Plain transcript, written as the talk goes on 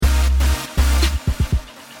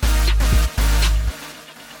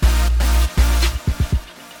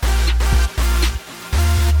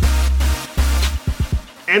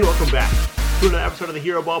back to another episode of the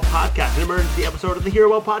Hero Ball Podcast, an emergency episode of the Hero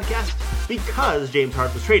Ball Podcast because James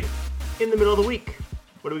Harden was traded in the middle of the week.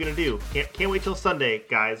 What are we going to do? Can't wait till Sunday,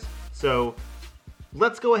 guys. So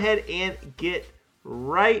let's go ahead and get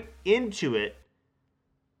right into it.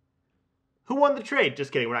 Who won the trade?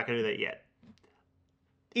 Just kidding, we're not going to do that yet.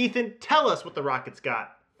 Ethan, tell us what the Rockets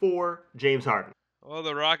got for James Harden. Well,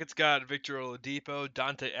 the Rockets got Victor Oladipo,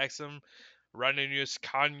 Dante Exum, Ranius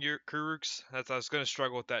Kanyurks. I was going to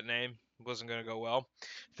struggle with that name. It wasn't going to go well.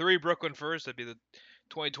 3 Brooklyn firsts. That'd be the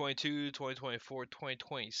 2022, 2024,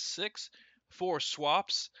 2026. 4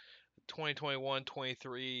 swaps. 2021,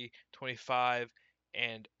 23, 25,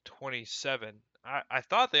 and 27. I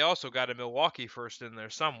thought they also got a Milwaukee first in there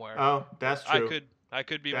somewhere. Oh, that's true. I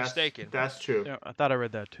could be mistaken. That's true. Yeah, I thought I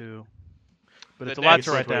read that too. But The it's a lot Nets-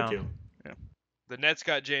 to write down. The Nets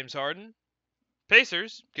got James Harden.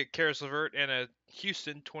 Pacers get Karis LeVert and a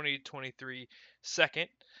Houston 2023 second.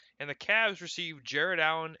 And the Cavs receive Jared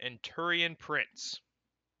Allen and Turian Prince.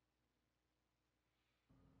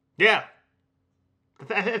 Yeah,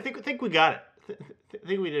 I think we got it. I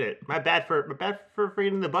think we did it. My bad for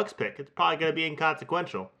forgetting the Bucks pick. It's probably going to be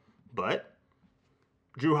inconsequential, but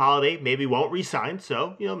Drew Holiday maybe won't re-sign,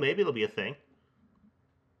 so maybe it'll be a thing.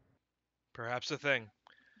 Perhaps a thing.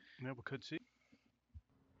 Yeah, we could see.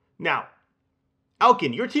 Now,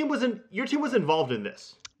 Elkin, your team was involved in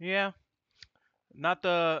this. Yeah, not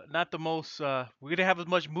the most. We didn't have as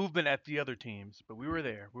much movement as the other teams, but we were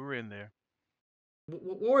there. We were in there.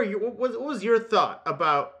 What was your thought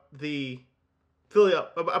about the Philly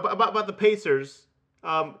about the Pacers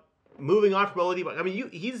moving on from Oladipo? I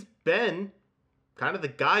mean, he's been kind of the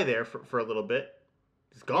guy there for a little bit.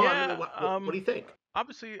 He's gone. Yeah, what do you think?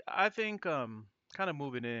 Obviously, I think kind of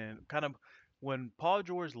moving in, kind of when Paul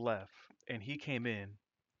George left and he came in,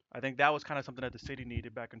 I think that was kind of something that the city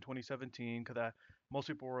needed back in 2017 because most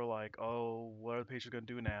people were like, "Oh, what are the Pacers gonna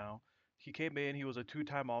do now?" He came in. He was a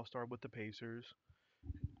 2-time All-Star with the Pacers,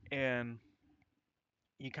 and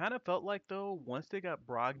you kind of felt like though once they got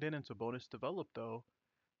Brogdon and Sabonis developed though,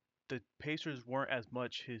 the Pacers weren't as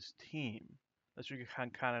much his team. That's where you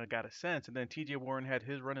kind of got a sense. And then T.J. Warren had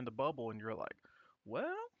his run in the bubble, and you're like,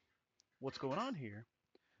 well, what's going on here?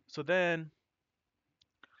 So then,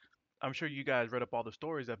 I'm sure you guys read up all the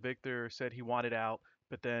stories that Victor said he wanted out,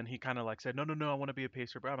 but then he kind of like said, no, I want to be a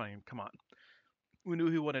Pacer. But I mean, come on. We knew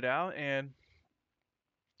he wanted out, and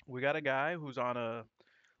we got a guy who's on a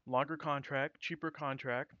longer contract, cheaper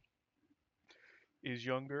contract, is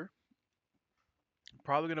younger,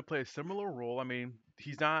 probably going to play a similar role. I mean,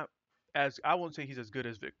 he's not I won't say he's as good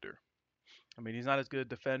as Victor. I mean, he's not as good a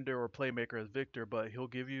defender or playmaker as Victor, but he'll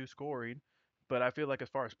give you scoring. But I feel like as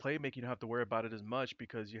far as playmaking, you don't have to worry about it as much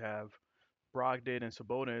because you have Brogdon and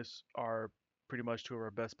Sabonis are pretty much 2 of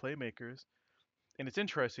our best playmakers. And it's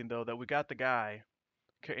interesting, though, that we got the guy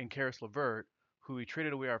in Karis LeVert, who we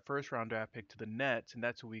traded away our first-round draft pick to the Nets, and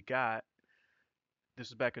that's who we got. This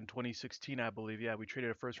was back in 2016, I believe. Yeah, we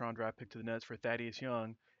traded a first-round draft pick to the Nets for Thaddeus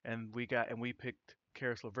Young, and we picked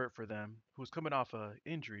Karis LeVert for them, who was coming off an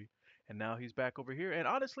injury, and now he's back over here. And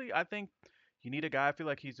honestly, I think you need a guy. I feel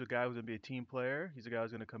like he's a guy who's going to be a team player. He's a guy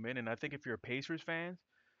who's going to come in. And I think if you're a Pacers fan,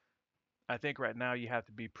 I think right now you have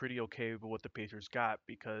to be pretty okay with what the Pacers got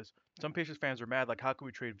because some Pacers fans are mad. Like, how could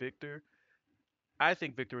we trade Victor? I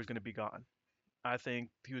think Victor was going to be gone. I think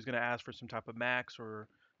he was going to ask for some type of max or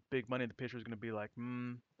big money. The Pacers was going to be like,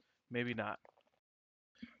 maybe not.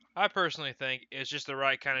 I personally think it's just the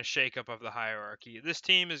right kind of shakeup of the hierarchy. This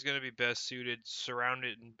team is going to be best suited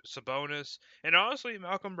surrounded in Sabonis and honestly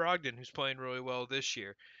Malcolm Brogdon, who's playing really well this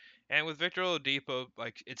year. And with Victor Oladipo,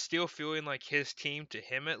 like it's still feeling like his team to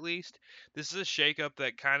him at least. This is a shakeup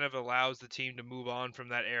that kind of allows the team to move on from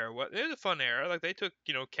that era. It was a fun era. Like they took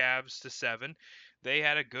Cavs to 7. They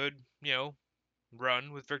had a good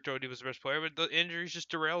run with Victor Oladipo as the best player, but the injuries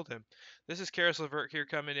just derailed him. This is Karis LeVert here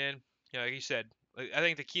coming in. Like you said. I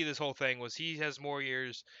think the key to this whole thing was he has more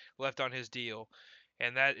years left on his deal,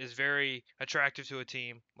 and that is very attractive to a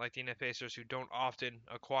team like the Indiana Pacers who don't often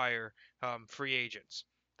acquire free agents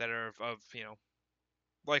that are of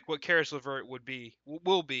like what Karis LeVert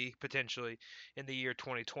will be potentially in the year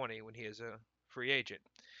 2020 when he is a free agent.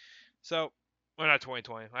 So, well, not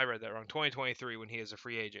 2020. I read that wrong. 2023 when he is a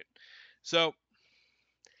free agent. So,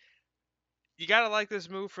 you gotta like this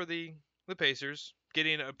move for the Pacers.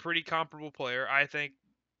 Getting a pretty comparable player, I think,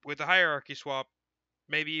 with the hierarchy swap,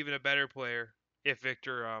 maybe even a better player if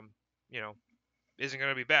Victor, isn't going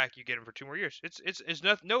to be back. You get him for 2 more years.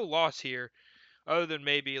 It's no loss here, other than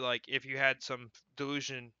maybe like if you had some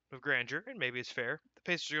delusion of grandeur, and maybe it's fair. The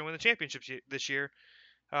Pacers are going to win the championships this year.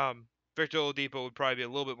 Victor Oladipo would probably be a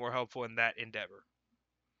little bit more helpful in that endeavor.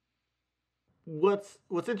 What's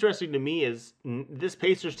interesting to me is this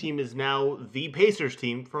Pacers team is now the Pacers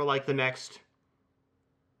team for like the next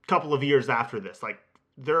couple of years after this. Like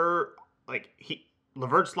they're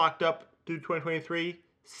Levert's locked up through 2023.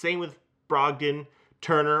 Same with Brogdon,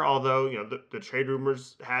 Turner. Although the trade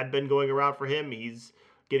rumors had been going around for him, he's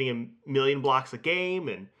getting a million blocks a game,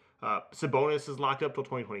 and Sabonis is locked up till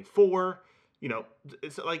 2024.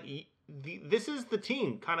 It's like this is the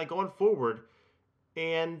team kind of going forward,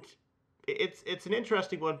 and it's an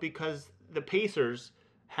interesting one because the Pacers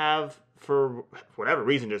have, for whatever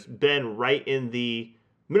reason, just been right in the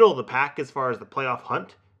middle of the pack as far as the playoff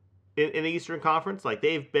hunt in the Eastern Conference. Like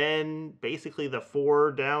they've been basically the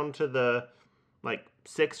 4 down to the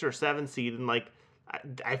 6 or 7 seed, and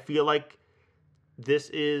I feel like this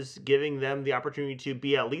is giving them the opportunity to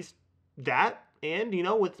be at least that, and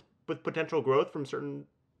with potential growth from certain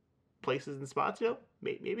places and spots,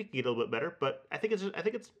 maybe get a little bit better. But I think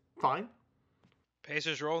it's fine.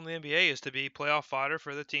 Pacers' role in the NBA is to be playoff fodder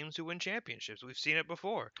for the teams who win championships. We've seen it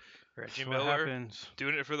before. Reggie Miller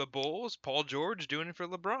doing it for the Bulls, Paul George doing it for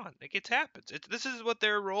LeBron. It happens. This is what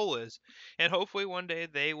their role is, and hopefully one day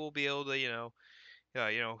they will be able to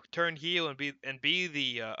turn heel and be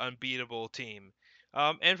the unbeatable team.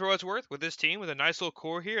 And for what's worth, with this team, with a nice little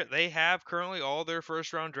core here, they have currently all their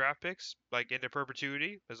first round draft picks into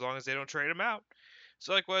perpetuity, as long as they don't trade them out.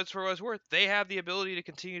 So for what's worth, they have the ability to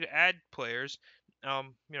continue to add players. Not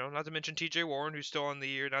to mention T.J. Warren, who's still on the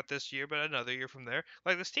year, not this year, but another year from there.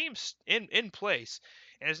 Like this team's in place,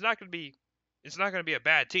 and it's not going to be a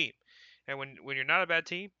bad team. And when you're not a bad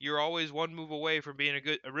team, you're always one move away from being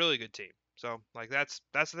a really good team. So that's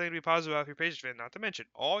the thing to be positive about if you're a Pacers fan. Not to mention,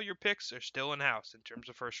 all your picks are still in house in terms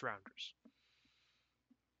of first rounders.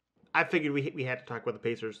 I figured we had to talk about the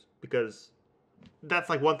Pacers because that's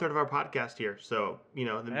like 1/3 of our podcast here. So made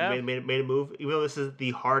a move. Even though this is the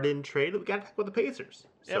Harden trade, we got to talk about the Pacers.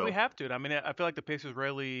 So. Yeah, we have to. I mean, I feel like the Pacers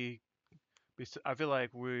rarely. I feel like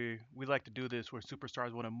we like to do this where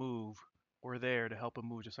superstars want to move. We're there to help them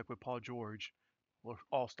move, just like with Paul George, or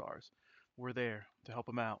All Stars. We're there to help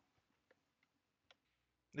them out.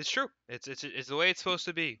 It's true. It's the way it's supposed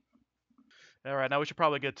to be. All right, now we should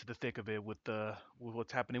probably get to the thick of it with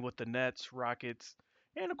what's happening with the Nets, Rockets,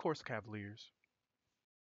 and of course the Cavaliers.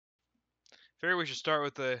 Figure we should start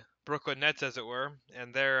with the Brooklyn Nets, as it were,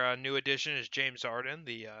 and their new addition is James Harden,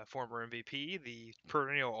 the former MVP, the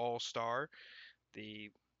perennial All-Star,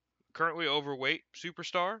 the currently overweight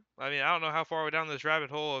superstar. I mean, I don't know how far down this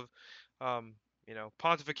rabbit hole of,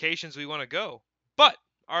 pontifications we want to go, but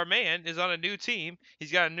our man is on a new team.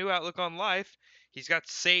 He's got a new outlook on life. He's got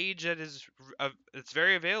Sage it's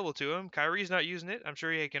very available to him. Kyrie's not using it. I'm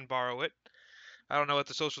sure he can borrow it. I don't know what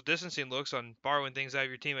the social distancing looks on borrowing things out of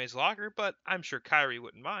your teammate's locker, but I'm sure Kyrie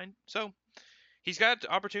wouldn't mind. So he's got the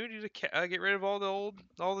opportunity to get rid of all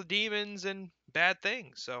the demons and bad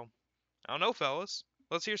things. So I don't know, fellas.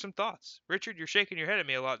 Let's hear some thoughts. Richard, you're shaking your head at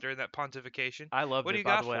me a lot during that pontification. I loved what it, do you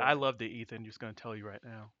by got the way. for I loved it, Ethan. Just going to tell you right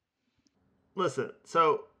now. Listen,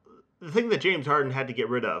 so the thing that James Harden had to get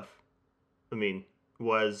rid of,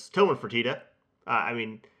 was Tillman Fertitta.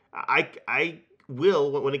 I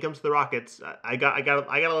will when it comes to the Rockets. I got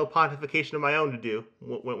a little pontification of my own to do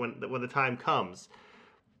when the time comes.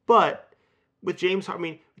 But with James Harden,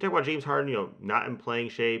 we talk about James Harden, not in playing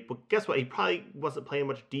shape. But guess what? He probably wasn't playing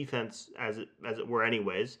much defense as it were,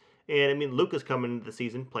 anyways. And Luka's coming into the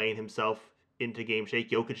season playing himself into game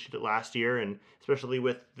shape. Jokic did it last year, and especially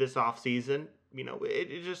with this offseason,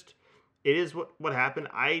 it is what happened.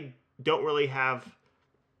 I don't really have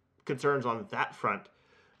concerns on that front.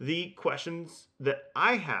 The questions that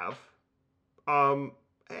I have, I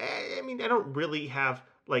don't really have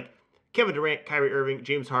Kevin Durant, Kyrie Irving,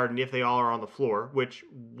 James Harden, if they all are on the floor, which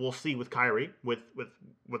we'll see with Kyrie, with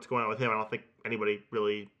what's going on with him. I don't think anybody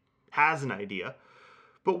really has an idea.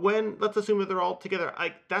 But let's assume that they're all together,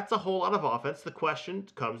 that's a whole lot of offense. The question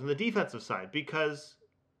comes on the defensive side, because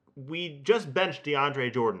we just benched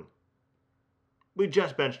DeAndre Jordan. We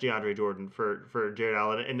just benched DeAndre Jordan for Jared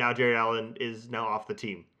Allen, and now Jared Allen is now off the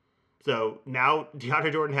team. So now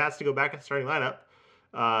DeAndre Jordan has to go back in the starting lineup.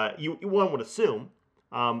 One would assume.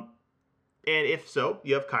 And if so,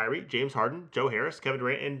 you have Kyrie, James Harden, Joe Harris, Kevin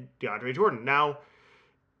Durant, and DeAndre Jordan. Now,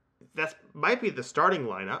 that might be the starting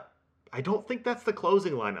lineup. I don't think that's the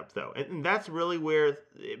closing lineup, though. And that's really where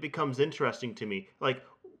it becomes interesting to me.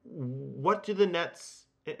 What do the Nets...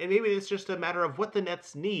 And maybe it's just a matter of what the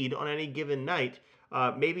Nets need on any given night.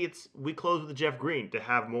 Maybe it's we close with Jeff Green to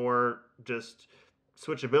have more just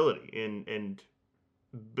switchability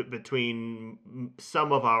between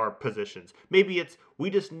some of our positions. Maybe it's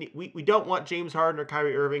we don't want James Harden or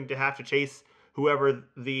Kyrie Irving to have to chase whoever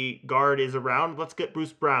the guard is around, let's get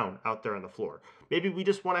Bruce Brown out there on the floor. Maybe we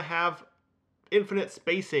just want to have infinite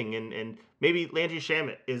spacing, and maybe Landry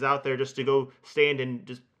Shamet is out there just to go stand and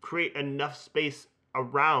just create enough space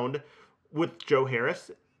around with Joe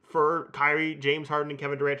Harris for Kyrie, James Harden, and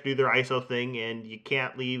Kevin Durant to do their ISO thing, and you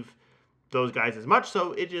can't leave those guys as much.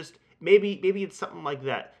 So it just maybe it's something like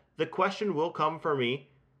that. The question will come for me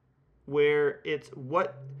where it's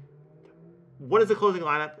what is the closing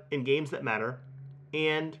lineup in games that matter,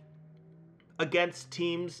 and against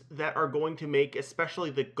teams that are going to make,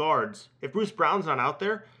 especially the guards. If Bruce Brown's not out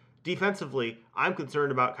there, defensively, I'm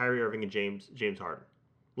concerned about Kyrie Irving and James Harden.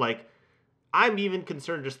 Like, I'm even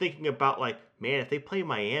concerned just thinking about, like, man, if they play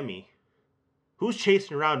Miami, who's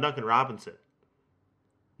chasing around Duncan Robinson?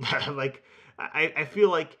 Like, I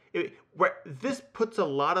feel like this puts a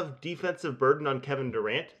lot of defensive burden on Kevin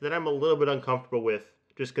Durant that I'm a little bit uncomfortable with,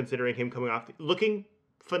 just considering him coming off looking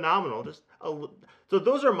phenomenal. So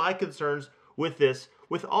those are my concerns with this,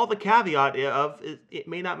 with all the caveat of it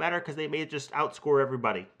may not matter because they may just outscore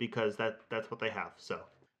everybody because that's what they have. So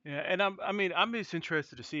Yeah, and I'm just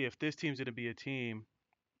interested to see if this team's going to be a team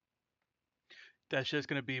that's just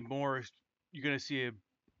going to be more. You're going to see a.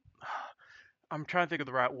 I'm trying to think of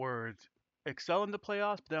the right words. Excel in the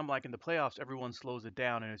playoffs, but then I'm like in the playoffs, everyone slows it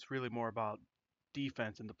down, and it's really more about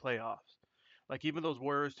defense in the playoffs. Like even those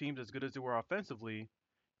Warriors teams, as good as they were offensively,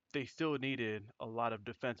 they still needed a lot of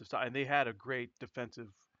defensive side, and they had a great defensive.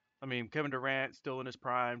 I mean, Kevin Durant still in his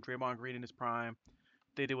prime, Draymond Green in his prime.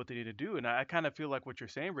 They did what they needed to do, and I kind of feel like what you're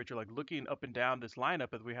saying, Richard. Like looking up and down this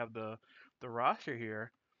lineup as we have the roster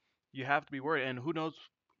here, you have to be worried. And who knows?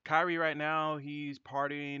 Kyrie right now, he's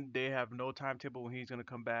partying. They have no timetable when he's gonna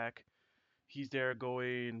come back. He's there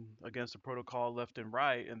going against the protocol left and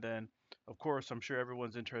right, and then of course I'm sure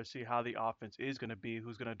everyone's interested to see how the offense is gonna be,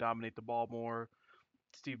 who's gonna dominate the ball more.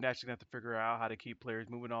 Steve Nash is gonna have to figure out how to keep players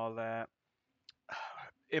moving, all that.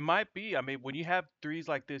 It might be. I mean, when you have threes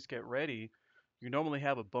like this get ready, you normally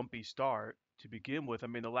have a bumpy start to begin with. I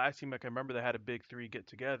mean, the last team I can remember that had a big three get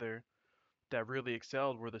together that really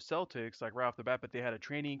excelled were the Celtics, like right off the bat. But they had a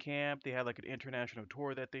training camp, they had like an international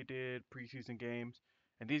tour that they did, preseason games,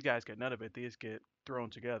 and these guys get none of it. They just get thrown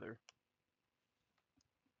together.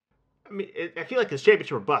 I mean, I feel like it's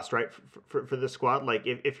championship or bust, right? For this squad, like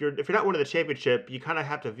if you're not winning the championship, you kind of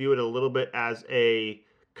have to view it a little bit as a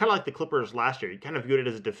kind of like the Clippers last year. You kind of viewed it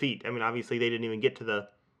as a defeat. I mean, obviously they didn't even get to the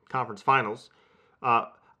conference finals. Uh,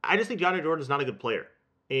 I just think DeAndre Jordan is not a good player,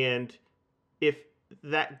 and if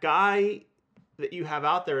that guy that you have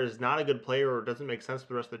out there is not a good player or doesn't make sense for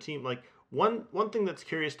the rest of the team, like one thing that's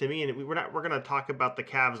curious to me, and we're gonna talk about the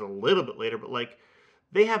Cavs a little bit later, but like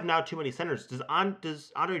they have now too many centers. Does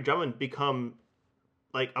Andre Drummond become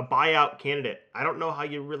like a buyout candidate? I don't know how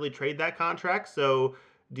you really trade that contract. So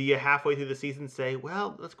do you halfway through the season say,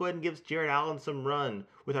 well, let's go ahead and give Jared Allen some run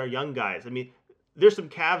with our young guys? I mean, there's some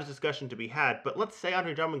Cavs discussion to be had, but let's say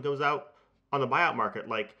Andre Drummond goes out on the buyout market.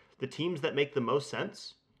 Like the teams that make the most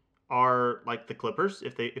sense are like the Clippers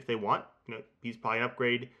if they want. You know, he's probably an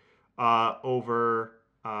upgrade over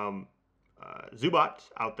Zubac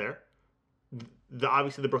out there.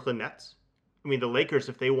 Obviously the Brooklyn Nets. I mean the Lakers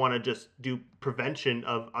if they want to just do prevention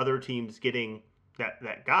of other teams getting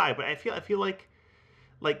that guy. But I feel like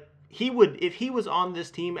he would, if he was on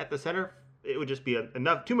this team at the center, it would just be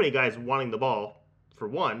enough too many guys wanting the ball for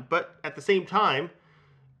one. But at the same time,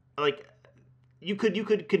 like you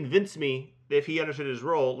could convince me that if he understood his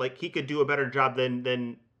role, like he could do a better job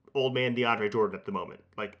than old man DeAndre Jordan at the moment,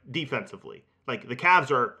 like defensively. Like the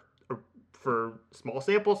Cavs are for small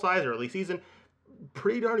sample size or early season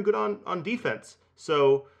pretty darn good on defense.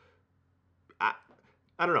 So I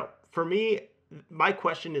don't know. For me, my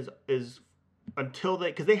question is until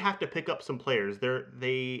because they have to pick up some players.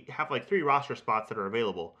 They have like 3 roster spots that are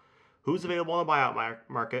available. Who's available on the buyout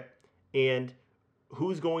market, and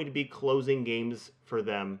who's going to be closing games for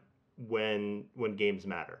them when games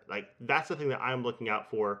matter? Like that's the thing that I'm looking out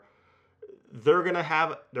for. They're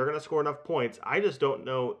gonna score enough points. I just don't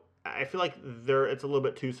know. I feel like it's a little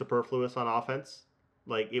bit too superfluous on offense.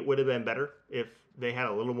 Like it would have been better if they had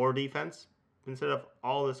a little more defense instead of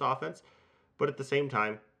all this offense. But at the same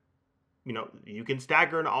time, you know, you can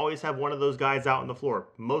stagger and always have one of those guys out on the floor.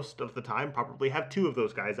 Most of the time, probably have 2 of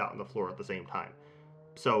those guys out on the floor at the same time.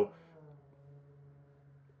 So,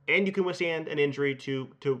 and you can withstand an injury to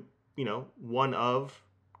you know, one of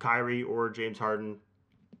Kyrie or James Harden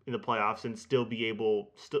in the playoffs and still be a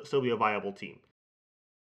viable team.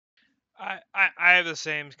 I have the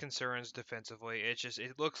same concerns defensively.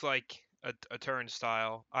 It looks like a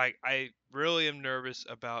turnstile. I really am nervous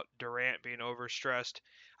about Durant being overstressed.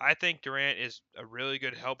 I think Durant is a really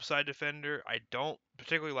good help side defender. I don't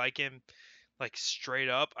particularly like him like straight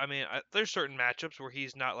up. I mean, there's certain matchups where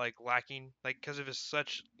he's not like lacking, like because of his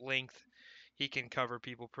such length, he can cover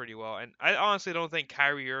people pretty well. And I honestly don't think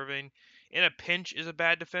Kyrie Irving in a pinch is a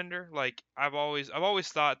bad defender. Like I've always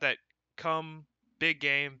thought that come big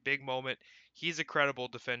game, big moment, he's a credible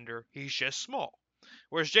defender. He's just small.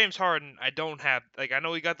 Whereas James Harden, I don't have like I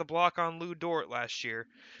know he got the block on Lou Dort last year,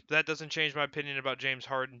 but that doesn't change my opinion about James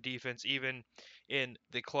Harden defense even in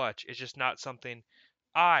the clutch. It's just not something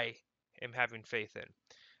I am having faith in.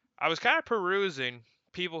 I was kind of perusing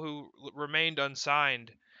people who remained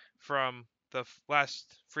unsigned from the last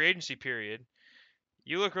free agency period.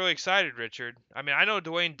 You look really excited, Richard. I mean, I know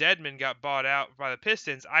Dwayne Dedman got bought out by the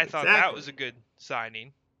Pistons. I thought that Exactly. was a good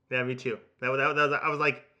signing. Yeah, me too. That was, I was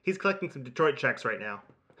like, he's collecting some Detroit checks right now.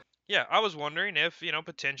 Yeah, I was wondering if,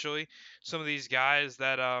 potentially some of these guys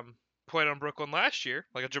that played on Brooklyn last year,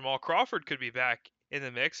 like a Jamal Crawford, could be back in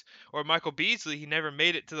the mix, or Michael Beasley. He never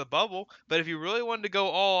made it to the bubble, but if you really wanted to go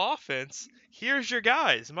all offense, here's your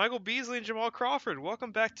guys: Michael Beasley and Jamal Crawford.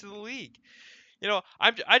 Welcome back to the league.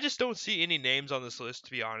 I just don't see any names on this list,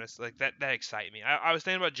 to be honest, like that excite me. I was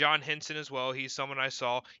thinking about John Henson as well. He's someone I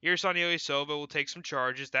saw. Ersan Ilyasova will take some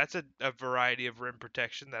charges. That's a variety of rim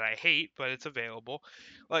protection that I hate, but it's available.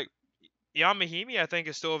 Like Jan Mahimi, I think,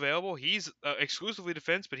 is still available. He's exclusively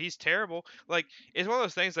defense, but he's terrible. Like, it's one of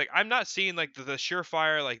those things. Like, I'm not seeing like the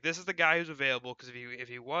surefire. Like, this is the guy who's available, because if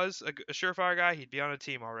he was a surefire guy, he'd be on a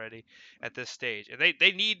team already at this stage, and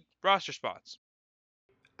they need roster spots.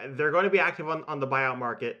 They're going to be active on the buyout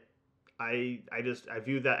market. I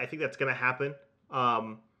view that. I think that's going to happen.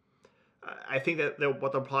 Um, I think that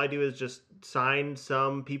what they'll probably do is just sign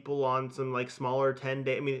some people on some like smaller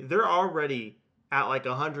 10-day. I mean, they're already at like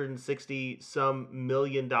 160 some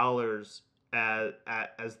 $million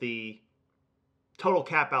as the total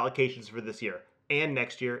cap allocations for this year and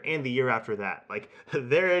next year and the year after that. Like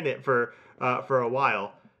they're in it for a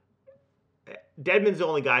while. Dedman's the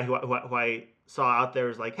only guy who I saw out there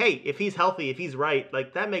is like, hey, if he's healthy, if he's right,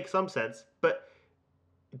 like that makes some sense. But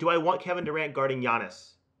do I want Kevin Durant guarding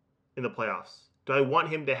Giannis in the playoffs? Do I want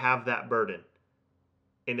him to have that burden?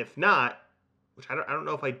 And if not, which I don't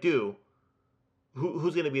know if I do,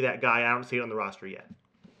 who's going to be that guy? I don't see it on the roster yet.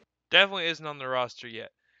 Definitely isn't on the roster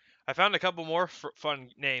yet. I found a couple more fun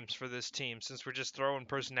names for this team since we're just throwing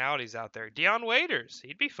personalities out there. Dion Waiters,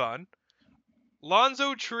 he'd be fun.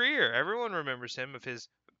 Lonzo Trier, everyone remembers him of his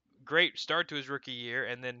great start to his rookie year,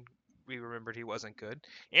 and then we remembered he wasn't good.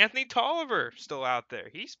 Anthony Tolliver still out there.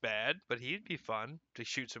 He's bad, but he'd be fun to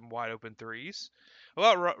shoot some wide open threes.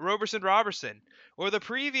 What about Roberson, or the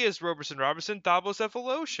previous Roberson, Thabo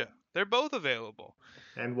Cephalosha? They're both available.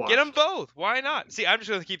 And Get them washed. both. Why not? See, I'm just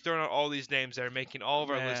going to keep throwing out all these names that are making all of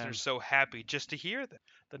our Man, listeners so happy just to hear them.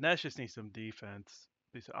 the Nets just need some defense.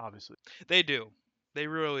 Obviously. They do. They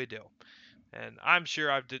really do. And I'm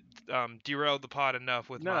sure I've derailed the pod enough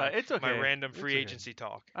with No, my it's my okay. random It's free okay. agency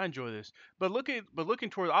talk. I enjoy this. But looking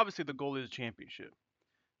towards, obviously the goal is a championship.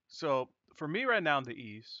 So for me right now in the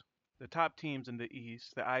East, the top teams in the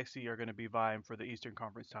East that I see are going to be vying for the Eastern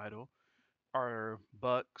Conference title are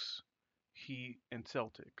Bucks, Heat, and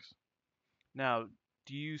Celtics. Now,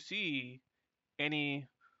 do you see any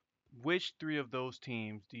which three of those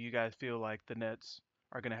teams do you guys feel like the Nets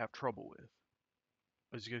are going to have trouble with?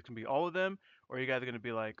 Is it going to be all of them, or are you guys going to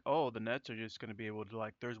be like, oh, the Nets are just going to be able to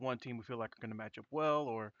like, there's one team we feel like are going to match up well,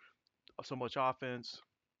 or so much offense?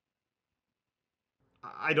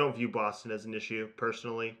 I don't view Boston as an issue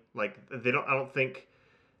personally. Like they don't. I don't think.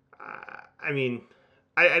 I mean,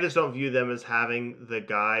 I just don't view them as having the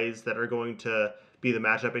guys that are going to be the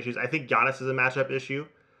matchup issues. I think Giannis is a matchup issue.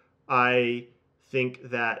 I think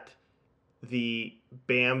that the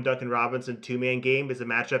Bam Duncan Robinson 2-man game is a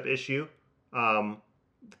matchup issue. Um,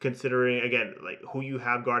 Considering again like who you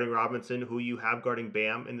have guarding Robinson, who you have guarding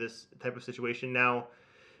Bam in this type of situation. Now,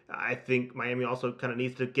 I think Miami also kind of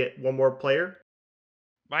needs to get one more player.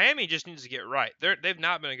 Miami just needs to get right. They've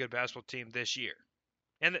not been a good basketball team this year.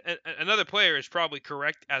 And another player is probably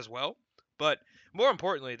correct as well. But more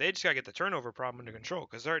importantly, they just got to get the turnover problem under control,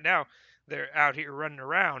 because right now they're out here running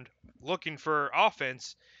around looking for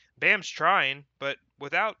offense. Bam's trying, but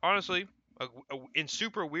without, honestly, in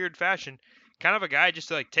super weird fashion, kind of a guy just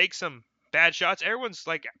to like take some bad shots. Everyone's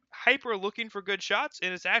like hyper looking for good shots,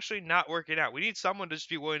 and it's actually not working out. We need someone to just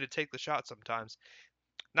be willing to take the shot sometimes.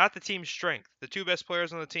 Not the team's strength. The two best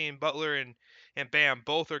players on the team, Butler and Bam,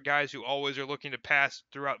 both are guys who always are looking to pass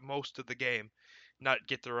throughout most of the game, not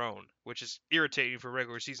get their own, which is irritating for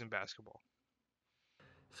regular season basketball.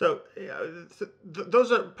 So,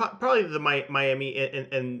 those are probably the Miami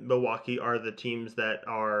and Milwaukee are the teams that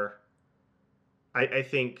are, I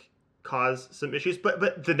think, cause some issues.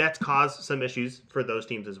 But the Nets cause some issues for those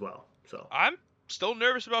teams as well. So I'm still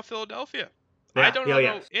nervous about Philadelphia. I yeah, don't yeah, know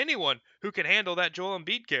yes. anyone who can handle that Joel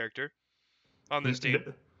Embiid character on this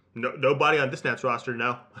team. Nobody on this Nets roster,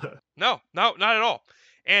 no. No, not at all.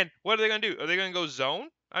 And what are they going to do? Are they going to go zone?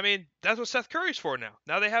 I mean, that's what Seth Curry's for now.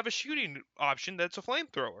 Now they have a shooting option that's a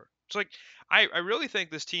flamethrower. It's like, I really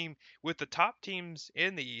think this team, with the top teams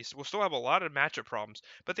in the East, will still have a lot of matchup problems.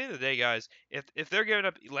 But at the end of the day, guys, if they're giving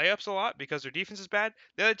up layups a lot because their defense is bad,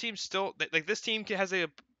 the other team still, like this team has a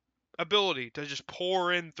ability to just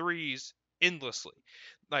pour in threes endlessly.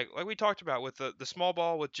 Like we talked about with the small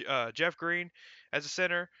ball with Jeff Green as a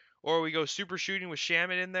center, or we go super shooting with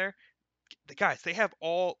Shaman in there. The guys, they have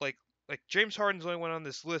all like James Harden's the only one on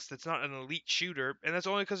this list that's not an elite shooter, and that's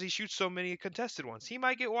only because he shoots so many contested ones. He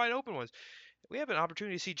might get wide open ones. We have an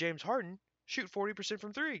opportunity to see James Harden shoot 40%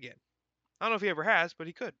 from three again. I don't know if he ever has, but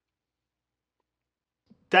he could.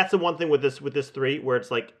 That's the one thing with this three where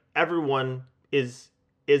it's like everyone is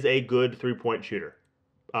a good 3-point shooter.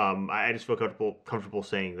 I just feel comfortable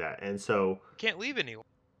saying that, and so Can't leave anyone.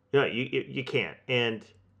 no, you can't. And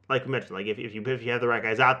like we mentioned, like if you have the right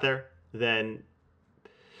guys out there, then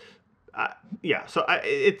yeah. So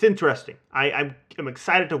it's interesting. I'm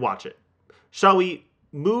excited to watch it. Shall we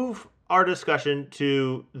move our discussion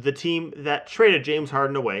to the team that traded James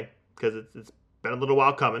Harden away, because it's been a little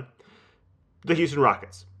while coming? The Houston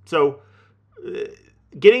Rockets. So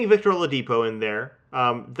getting Victor Oladipo in there,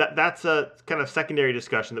 that's a kind of secondary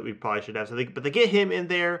discussion that we probably should have. So but they get him in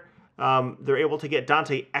there. They're able to get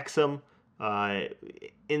Dante Exum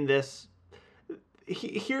in this.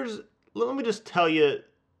 Let me just tell you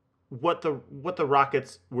what the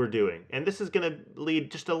Rockets were doing, and this is going to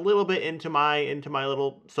lead just a little bit into my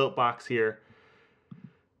little soapbox here.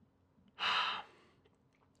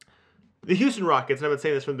 The Houston Rockets, and I've been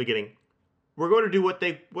saying this from the beginning, we're going to do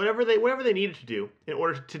whatever they needed to do in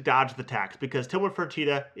order to dodge the tax, because Tillman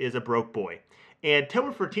Fertitta is a broke boy, and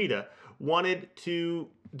Tillman Fertitta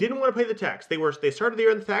didn't want to pay the tax. They started the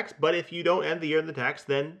year in the tax, but if you don't end the year in the tax,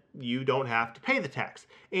 then you don't have to pay the tax.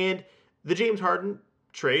 And the James Harden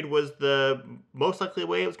trade was the most likely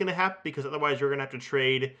way it was going to happen, because otherwise you're going to have to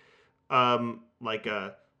trade like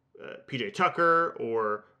a PJ Tucker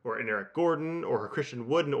or an Eric Gordon or a Christian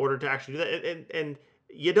Wood in order to actually do that. And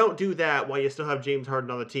you don't do that while you still have James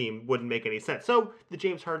Harden on the team. Wouldn't make any sense. So the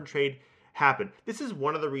James Harden trade happened. This is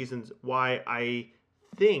one of the reasons why I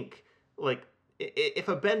think, like, if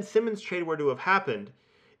a Ben Simmons trade were to have happened,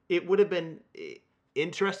 it would have been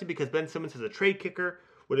interesting, because Ben Simmons is a trade kicker,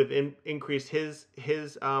 would have increased his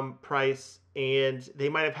price, and they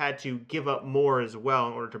might have had to give up more as well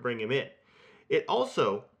in order to bring him in. It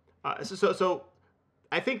also, so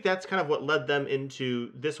I think that's kind of what led them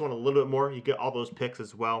into this one a little bit more. You get all those picks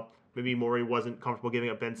as well. Maybe Morey wasn't comfortable giving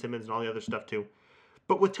up Ben Simmons and all the other stuff too.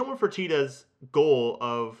 But with Tillman Fertitta's goal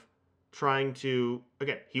of trying to,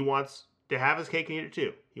 again, he wants to have his cake and eat it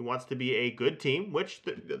too. He wants to be a good team, which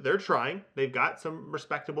they're trying. They've got some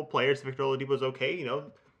respectable players. Victor Oladipo's okay. You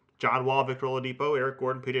know, John Wall, Victor Oladipo, Eric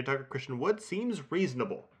Gordon, PJ Tucker, Christian Wood seems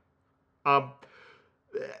reasonable.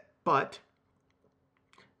 But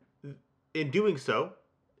in doing so,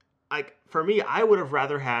 like, for me, I would have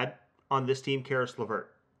rather had on this team Caris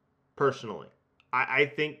LeVert, personally. I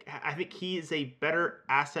think he is a better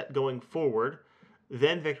asset going forward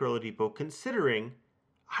than Victor Oladipo, considering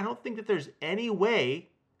I don't think that there's any way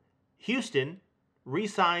Houston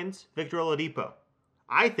re-signs Victor Oladipo.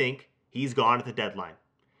 I think he's gone at the deadline.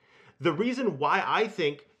 The reason why I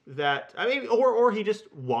think that, I mean, or he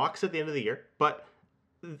just walks at the end of the year, but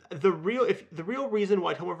the real reason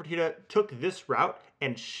why Tillman Fertitta took this route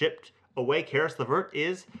and shipped away Caris LeVert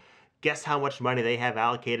is, guess how much money they have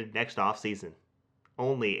allocated next offseason?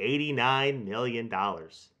 Only $89 million.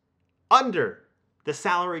 Under the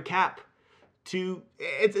salary cap.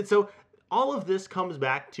 So all of this comes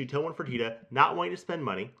back to Tillman Fertitta not wanting to spend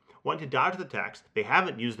money, wanting to dodge the tax. They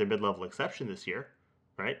haven't used their mid-level exception this year,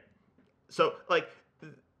 right? So, like,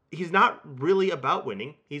 he's not really about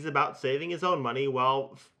winning. He's about saving his own money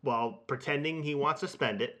while pretending he wants to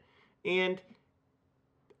spend it. And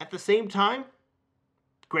at the same time,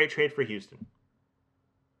 great trade for Houston.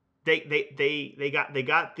 They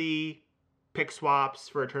got the pick swaps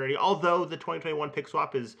for eternity, although the 2021 pick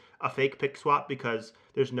swap is a fake pick swap, because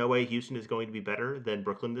there's no way Houston is going to be better than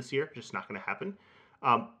Brooklyn this year. Just not going to happen.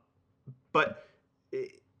 But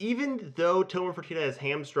even though Tillman Fertitta has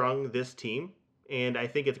hamstrung this team, and I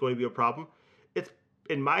think it's going to be a problem, it's,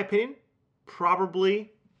 in my opinion,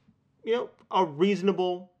 probably a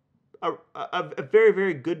reasonable, a very,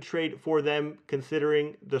 very good trade for them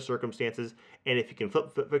considering the circumstances. And if you can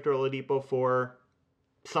flip Victor Oladipo for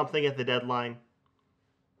something at the deadline,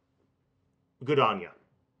 good on you.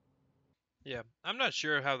 Yeah, I'm not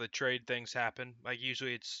sure how the trade things happen. Like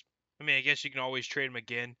usually I guess you can always trade them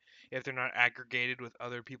again if they're not aggregated with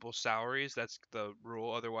other people's salaries. That's the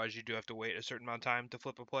rule. Otherwise, you do have to wait a certain amount of time to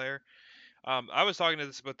flip a player. I was talking to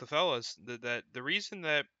this about the fellas that the reason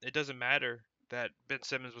that it doesn't matter that Ben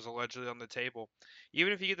Simmons was allegedly on the table,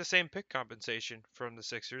 even if you get the same pick compensation from the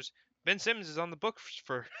Sixers, Ben Simmons is on the books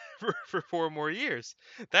for for 4 more years.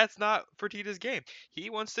 That's not Fertitta's game. He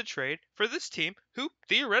wants to trade for this team, who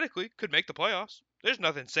theoretically could make the playoffs. There's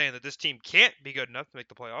nothing saying that this team can't be good enough to make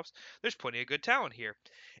the playoffs. There's plenty of good talent here.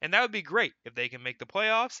 And that would be great if they can make the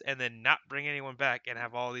playoffs and then not bring anyone back and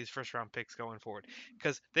have all these first round picks going forward.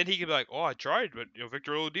 Because then he could be like, "Oh, I tried, but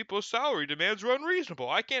Victor Oladipo's salary demands are unreasonable.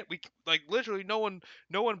 I can't. We like literally no one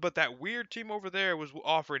but that weird team over there was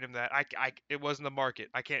offering him that. It wasn't the market.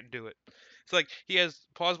 I can't do it." It's like he has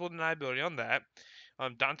plausible deniability on that.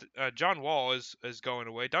 John Wall is going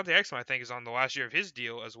away. Dante Exum, I think, is on the last year of his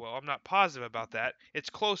deal as well. I'm not positive about that. It's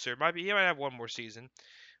closer. He might have one more season,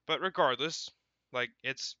 but regardless, like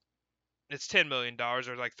it's $10 million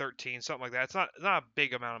or like 13, something like that. It's not a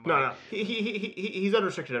big amount of money. No. He's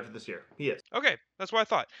unrestricted after this year. He is. Okay, that's what I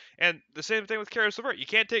thought. And the same thing with Karis LeVert. You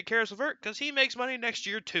can't take Karis LeVert because he makes money next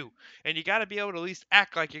year too. And you got to be able to at least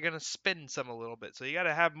act like you're going to spend some a little bit. So you got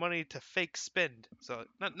to have money to fake spend. So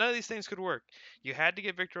none of these things could work. You had to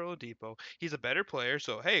get Victor Oladipo. He's a better player.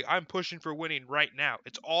 So, hey, I'm pushing for winning right now.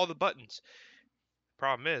 It's all the buttons.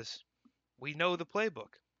 Problem is, we know the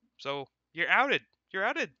playbook. So you're outed. You're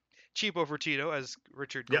outed. Cheapo Fertitta, as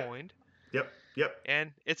Richard coined. Yep. And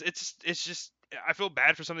it's just I feel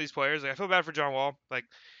bad for some of these players. Like I feel bad for John Wall. Like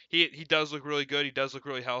he does look really good. He does look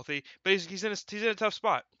really healthy, but he's in a tough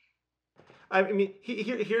spot. I mean,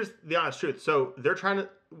 here's the honest truth. So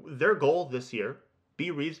their goal this year,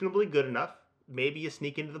 be reasonably good enough. Maybe you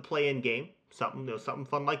sneak into the play-in game, something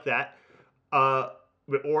fun like that. Or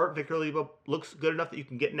Victor Oladipo looks good enough that you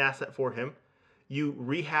can get an asset for him. You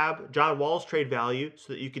rehab John Wall's trade value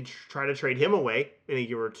so that you can try to trade him away in a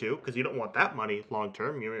year or two because you don't want that money long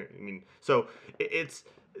term.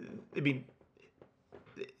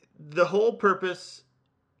 The whole purpose,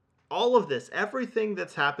 all of this, everything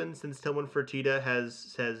that's happened since Tillman Fertitta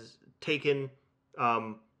has taken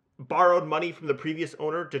borrowed money from the previous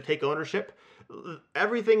owner to take ownership.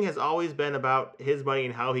 Everything has always been about his money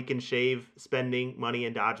and how he can shave spending money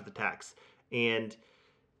and dodge the tax. And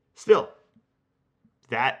still,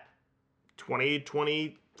 that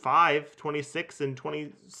 2025, 26, and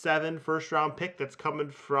 27 first round pick that's coming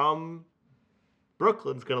from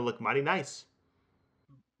Brooklyn's going to look mighty nice.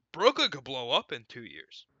 Brooklyn could blow up in 2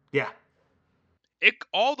 years. Yeah.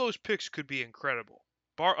 All those picks could be incredible.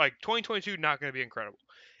 Like 2022, not going to be incredible.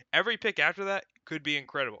 Every pick after that could be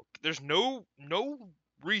incredible. There's no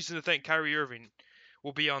reason to think Kyrie Irving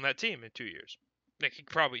will be on that team in 2 years. Like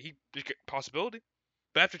possibility.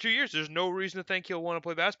 But after 2 years, there's no reason to think he'll want to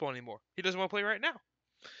play basketball anymore. He doesn't want to play right now.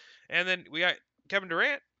 And then we got Kevin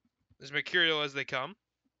Durant, as mercurial as they come.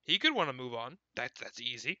 He could want to move on. That's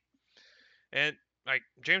easy. And like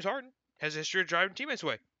James Harden has a history of driving teammates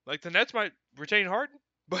away. Like the Nets might retain Harden,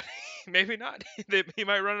 but maybe not. He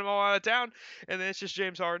might run them all out of town, and then it's just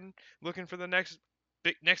James Harden looking for the next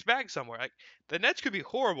bag somewhere. Like the Nets could be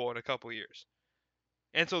horrible in a couple years,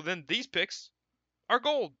 and so then these picks are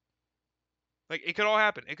gold. Like it could all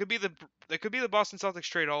happen. It could be the Boston Celtics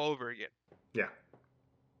trade all over again. Yeah.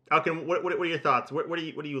 Alkin, what are your thoughts? What do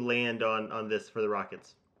you land on this for the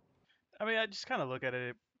Rockets? I mean, I just kind of look at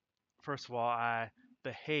it. First of all,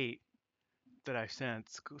 the hate that I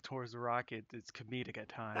sense towards the Rockets, it's comedic at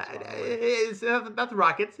times. It's not the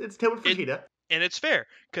Rockets. It's Tillman Fertitta. And it's fair,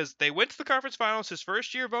 because they went to the conference finals his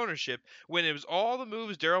first year of ownership when it was all the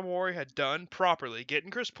moves Daryl Morey had done properly. Getting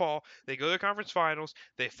Chris Paul, they go to the conference finals,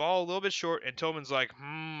 they fall a little bit short, and Tillman's like,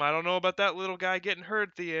 I don't know about that little guy getting hurt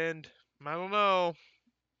at the end. I don't know.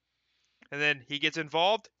 And then he gets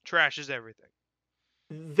involved, trashes everything.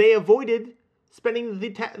 They avoided spending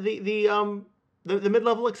the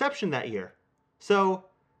mid-level exception that year. So,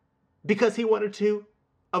 because he wanted to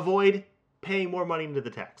avoid paying more money into the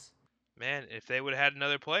tax. Man, if they would have had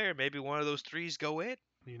another player, maybe one of those threes go in.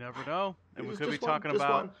 You never know. And we could be talking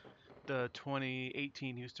about the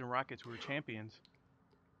 2018 Houston Rockets who were champions.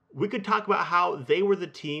 We could talk about how they were the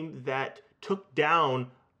team that took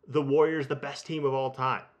down the Warriors, the best team of all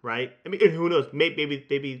time, right? I mean, who knows? Maybe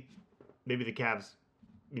the Cavs,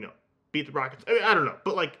 beat the Rockets. I don't know,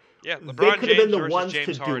 but like, yeah, LeBron they could have been the versus ones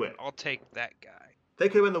James to Harden. do it. I'll take that guy. They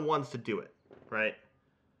could have been the ones to do it, right?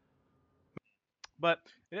 But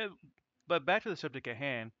but back to the subject at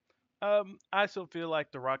hand. I still feel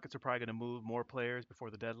like the Rockets are probably going to move more players before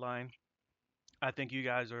the deadline. I think you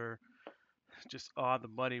guys are just on the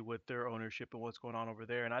money with their ownership and what's going on over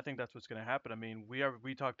there, and I think that's what's going to happen. I mean,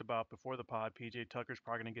 we talked about before the pod. PJ Tucker's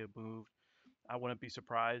probably going to get moved. I wouldn't be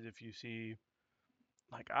surprised if you see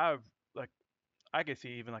like like I could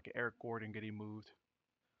see even like Eric Gordon getting moved.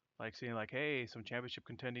 Like seeing like, hey, some championship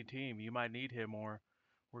contending team, you might need him, or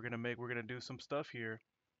we're gonna do some stuff here.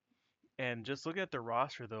 And just looking at their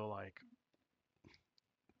roster though, like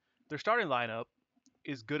their starting lineup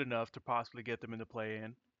is good enough to possibly get them in the play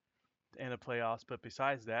in and the playoffs. But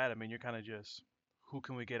besides that, I mean, you're kind of just who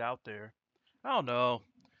can we get out there? I don't know.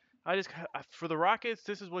 For the Rockets,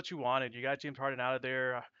 this is what you wanted. You got James Harden out of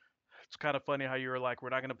there. It's kind of funny how you were like, we're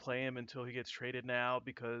not gonna play him until he gets traded now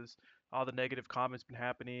because all the negative comments been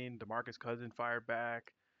happening. DeMarcus Cousins fired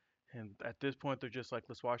back, and at this point they're just like,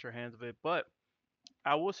 let's wash our hands of it. But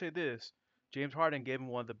I will say this: James Harden gave him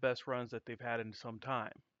one of the best runs that they've had in some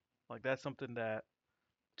time. Like that's something that,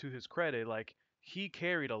 to his credit, like he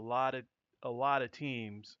carried a lot of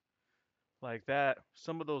teams like that.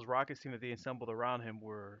 Some of those Rockets teams that they assembled around him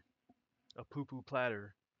were a poo-poo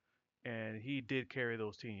platter, and he did carry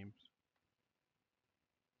those teams.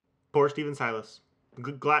 Poor Steven Silas.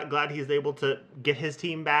 Glad he's able to get his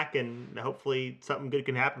team back, and hopefully something good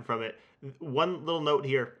can happen from it. One little note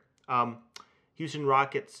here. Houston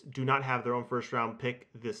Rockets do not have their own first-round pick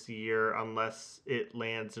this year unless it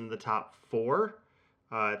lands in the top 4.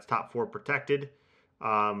 It's top 4 protected.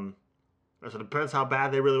 So it depends how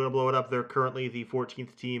bad they really want to blow it up. They're currently the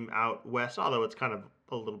 14th team out west, although it's kind of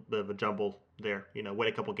a little bit of a jumble there. Win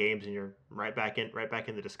a couple games and you're right back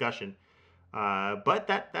in the discussion. But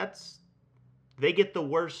that's they get the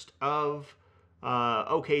worst of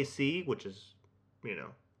OKC, which is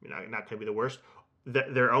not going to be the worst.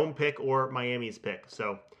 Their own pick or Miami's pick.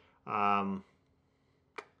 So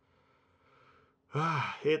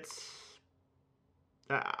it's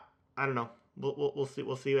I don't know. We'll see.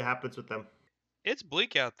 We'll see what happens with them. It's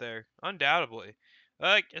bleak out there, undoubtedly.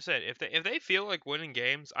 Like I said, if they feel like winning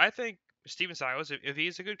games, I think Steven Silas, if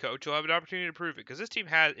he's a good coach, he'll have an opportunity to prove it because this team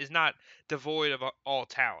is not devoid of all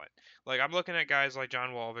talent. Like I'm looking at guys like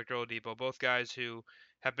John Wall, Victor Oladipo, both guys who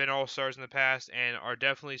have been all stars in the past and are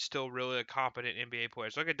definitely still really a competent NBA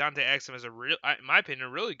players. Look at Dante Exum as in my opinion,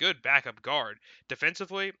 a really good backup guard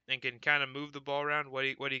defensively and can kind of move the ball around. What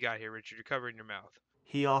do you got here, Richard? You're covering your mouth.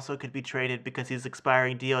 He also could be traded because he's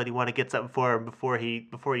expiring deal and you want to get something for him before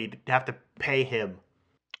you have to pay him.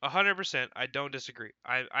 100%. I don't disagree.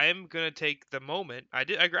 I am gonna take the moment. I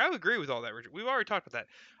would agree with all that, Richard. We've already talked about that.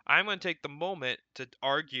 I'm gonna take the moment to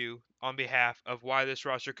argue on behalf of why this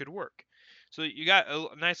roster could work. So you got a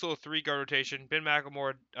nice little 3-guard rotation. Ben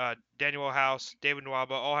McLemore, Daniel House, David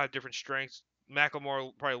Nwaba all have different strengths.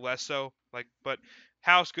 McLemore probably less so. But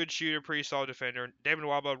House, good shooter, pretty solid defender. David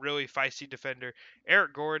Nwaba, really feisty defender.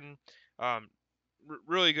 Eric Gordon,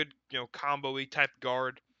 really good, combo-y type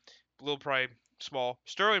guard. A little probably small.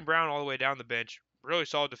 Sterling Brown all the way down the bench. Really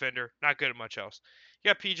solid defender. Not good at much else. You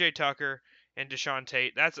got PJ Tucker and Deshaun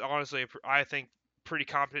Tate. That's honestly, I think, pretty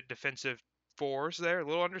competent defensive fours there. A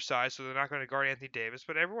little undersized, so they're not going to guard Anthony Davis.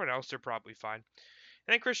 But everyone else, they're probably fine.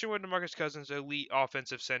 And then Christian Wood and DeMarcus Cousins, elite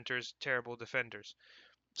offensive centers, terrible defenders.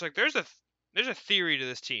 It's like there's a theory to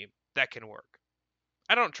this team that can work.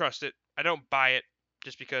 I don't trust it. I don't buy it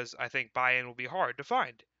just because I think buy-in will be hard to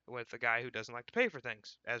find with a guy who doesn't like to pay for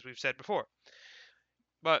things, as we've said before.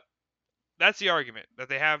 But that's the argument, that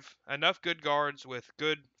they have enough good guards with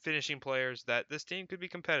good finishing players that this team could be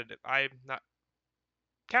competitive. I'm not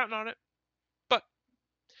counting on it, but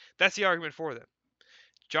that's the argument for them.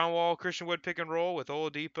 John Wall, Christian Wood pick and roll with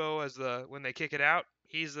Oladipo as when they kick it out.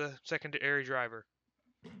 He's the secondary driver.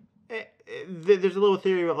 There's a little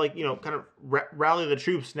theory of kind of rally the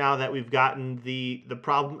troops now that we've gotten the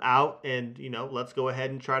problem out, and let's go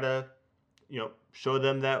ahead and try to show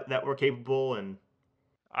them that we're capable. And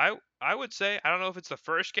I would say, I don't know if it's the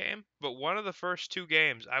first game, but one of the first 2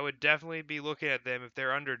 games, I would definitely be looking at them if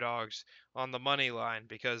they're underdogs on the money line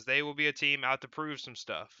because they will be a team out to prove some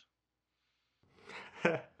stuff.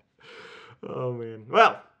 Oh man.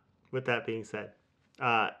 Well, with that being said,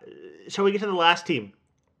 shall we get to the last team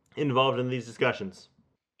involved in these discussions?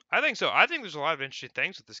 I think so. I think there's a lot of interesting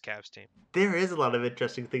things with this Cavs team. There is a lot of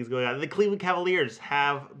interesting things going on. The Cleveland Cavaliers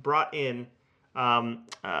have brought in their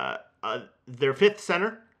 5th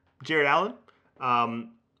center, Jared Allen, and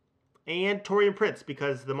Taurean Prince,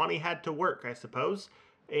 because the money had to work, I suppose.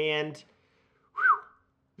 And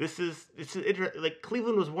this is interesting. Like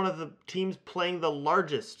Cleveland was one of the teams playing the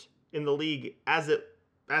largest in the league as it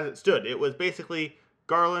as it stood. It was basically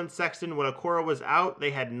Garland, Sexton. When Okoro was out,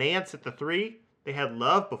 they had Nance at the 3. They had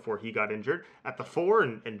Love before he got injured at the 4,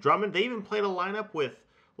 and Drummond. They even played a lineup with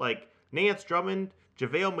like Nance, Drummond,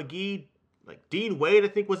 JaVale McGee, like Dean Wade. I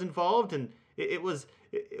think was involved, and it was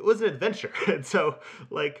an adventure. And so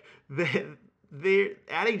like they're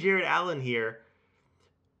adding Jared Allen here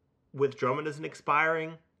with Drummond as an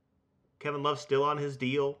expiring, Kevin Love still on his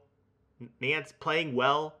deal, Nance playing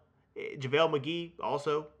well, JaVale McGee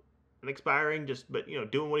also an expiring, but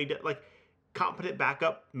doing what he did, like competent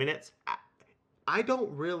backup minutes. I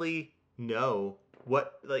don't really know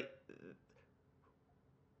what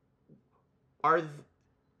are.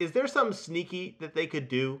 Is there some sneaky that they could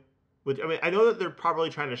do? I know that they're probably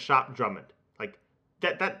trying to shop Drummond. Like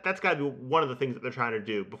that's got to be one of the things that they're trying to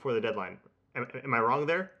do before the deadline. Am I wrong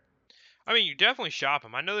there? I mean, you definitely shop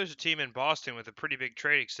him. I know there's a team in Boston with a pretty big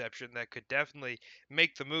trade exception that could definitely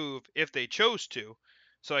make the move if they chose to.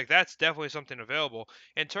 So like that's definitely something available.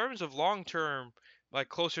 In terms of long-term, like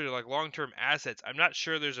closer to like long-term assets, I'm not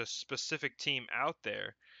sure there's a specific team out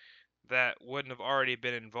there that wouldn't have already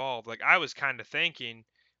been involved. Like I was kind of thinking,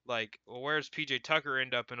 like, well, where's PJ Tucker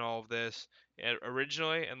end up in all of this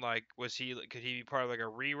originally, and like, could he be part of like a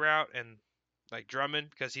reroute and like Drummond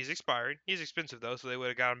because he's expiring. He's expensive though, so they would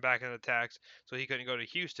have got him back in the tax, so he couldn't go to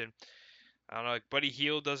Houston. I don't know, like Buddy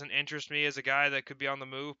Hield doesn't interest me as a guy that could be on the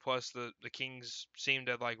move. Plus, the Kings seem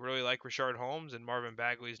to like really like Richard Holmes, and Marvin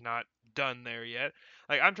Bagley's not done there yet.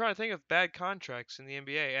 Like I'm trying to think of bad contracts in the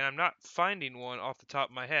NBA, and I'm not finding one off the top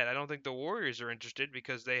of my head. I don't think the Warriors are interested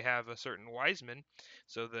because they have a certain Wiseman,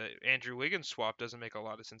 so the Andrew Wiggins swap doesn't make a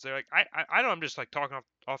lot of sense. They're like I know I'm just like talking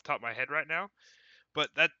off the top of my head right now, but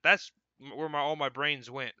that's where all my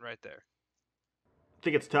brains went right there. I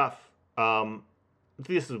think it's tough. I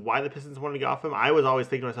think this is why the Pistons wanted to get off him. I was always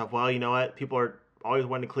thinking to myself, well, you know what? People are always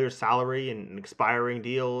wanting to clear salary and an expiring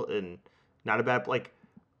deal, and not a bad like.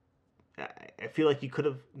 I feel like you could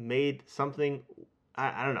have made something.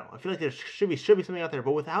 I don't know. I feel like there should be something out there,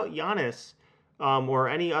 but without Giannis or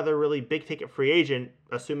any other really big ticket free agent,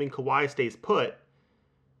 assuming Kawhi stays put,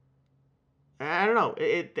 I don't know.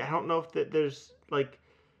 I don't know if there's like.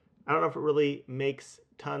 I don't know if it really makes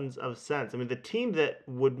tons of sense. I mean, the team that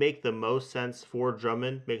would make the most sense for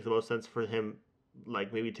Drummond, makes the most sense for him,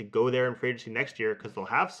 like maybe to go there in free agency next year because they'll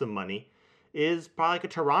have some money, is probably like a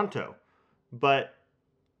Toronto. But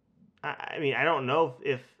I mean, I don't know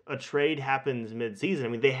if a trade happens mid-season. I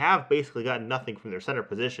mean, they have basically gotten nothing from their center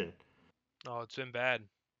position. Oh, it's been bad.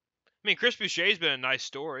 I mean, Chris Boucher's been a nice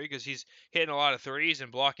story because he's hitting a lot of threes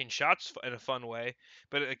and blocking shots in a fun way,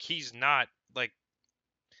 but like he's not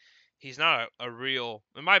a real.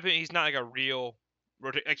 In my opinion, he's not like a real.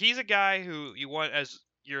 Like he's a guy who you want as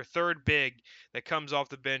your third big that comes off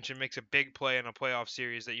the bench and makes a big play in a playoff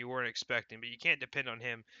series that you weren't expecting, but you can't depend on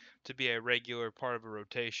him to be a regular part of a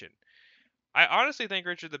rotation. I honestly think,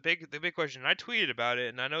 Richard, the big question, and I tweeted about it,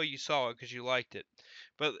 and I know you saw it because you liked it,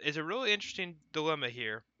 but it's a really interesting dilemma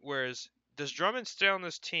here. Whereas, does Drummond stay on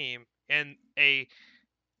this team and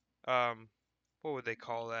um, what would they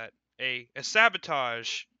call that? A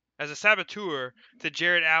sabotage as a saboteur to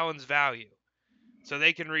Jared Allen's value, so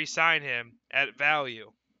they can re-sign him at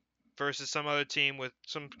value versus some other team with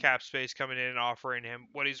some cap space coming in and offering him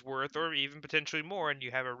what he's worth or even potentially more, and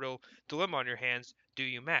you have a real dilemma on your hands. Do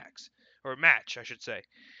you match, I should say?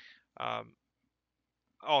 Um,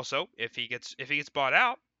 Also, if he gets bought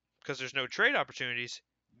out because there's no trade opportunities,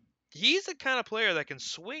 he's the kind of player that can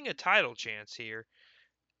swing a title chance here.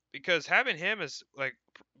 Because having him as like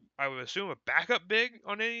I would assume a backup big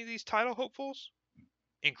on any of these title hopefuls,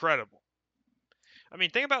 incredible. I mean,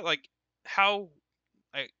 think about like how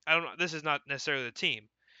I don't know. This is not necessarily the team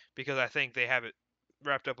because I think they have it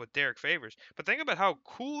wrapped up with Derek Favors. But think about how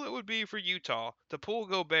cool it would be for Utah to pull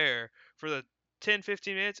Gobert for the 10,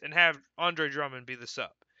 15 minutes and have Andre Drummond be the sub.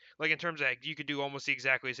 Like in terms of like, you could do almost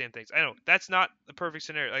exactly the same things. I know that's not the perfect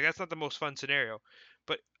scenario. Like that's not the most fun scenario,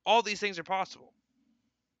 but all these things are possible.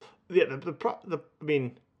 Yeah, I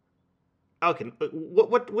mean, okay.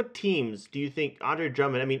 What teams do you think Andre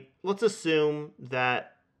Drummond? I mean, let's assume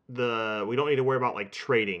that we don't need to worry about like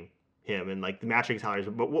trading him and like the matching salaries.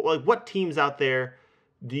 But what teams out there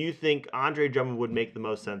do you think Andre Drummond would make the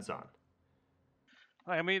most sense on?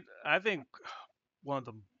 I mean, I think one of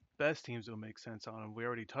the best teams that will make sense on him, we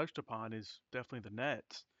already touched upon, is definitely the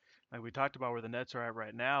Nets. Like we talked about where the Nets are at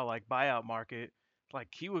right now, like buyout market, like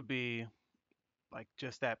he would be like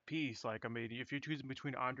just that piece. Like I mean, if you're choosing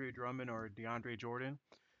between Andre Drummond or DeAndre Jordan,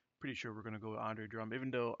 pretty sure we're gonna go with Andre Drummond.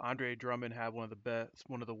 Even though Andre Drummond had one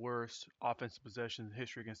of the worst offensive possessions in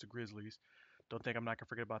history against the Grizzlies. Don't think I'm not gonna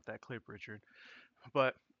forget about that clip, Richard.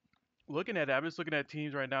 But looking at it, I'm just looking at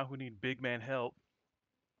teams right now who need big man help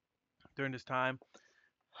during this time.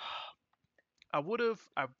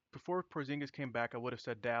 Before Porzingis came back, I would have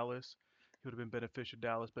said Dallas. He would have been beneficial to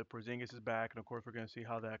Dallas, but Porzingis is back, and of course we're going to see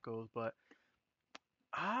how that goes. But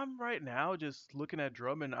I'm right now just looking at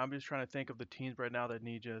Drummond. I'm just trying to think of the teams right now that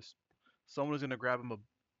need just someone who's going to grab him a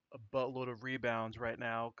buttload of rebounds right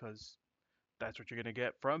now, because that's what you're going to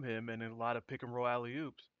get from him, and a lot of pick and roll alley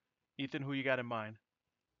oops. Ethan, who you got in mind?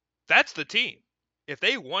 That's the team. If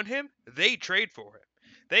they want him, they trade for him.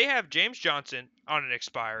 They have James Johnson on an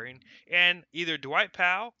expiring, and either Dwight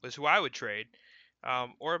Powell is who I would trade,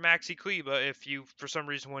 or Maxi Kleba if you, for some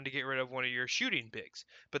reason, wanted to get rid of one of your shooting bigs.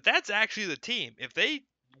 But that's actually the team. If they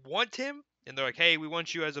want him, and they're like, hey, we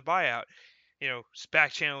want you as a buyout,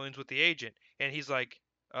 back channelings with the agent, and he's like,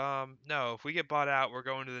 no, if we get bought out, we're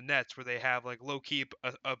going to the Nets where they have like low key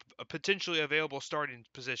a potentially available starting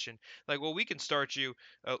position. Like, well, we can start you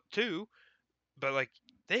too, but like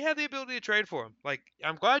they have the ability to trade for him. Like,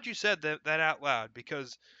 I'm glad you said that out loud,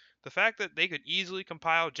 because the fact that they could easily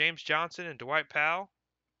compile James Johnson and Dwight Powell,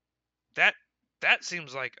 that that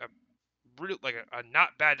seems like a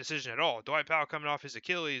not bad decision at all. Dwight Powell coming off his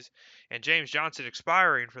Achilles and James Johnson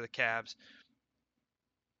expiring for the Cavs.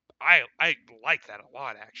 I like that a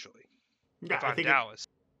lot, actually. Yeah, If I I'm think Dallas.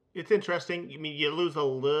 it's interesting. I mean, you lose a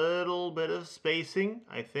little bit of spacing,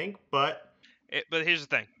 I think, but But here's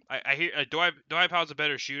the thing. I hear Dwight Powell's a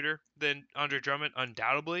better shooter than Andre Drummond,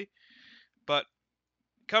 undoubtedly. But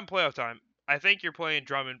come playoff time, I think you're playing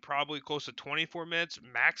Drummond probably close to 24 minutes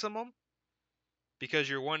maximum, because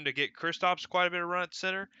you're wanting to get Kristaps quite a bit of run at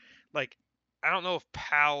center. Like, I don't know if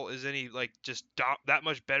Powell is any like just that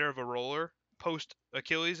much better of a roller post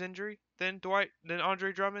Achilles injury than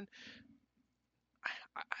Andre Drummond. I,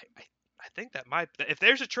 I, I think that might, if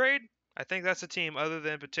there's a trade, I think that's a team other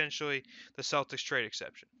than potentially the Celtics trade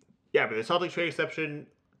exception. yeah, but the Celtics trade exception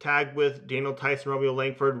tagged with Daniel Tyson, Romeo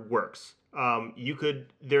Langford works. You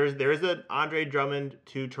could there's an Andre Drummond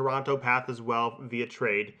to Toronto path as well via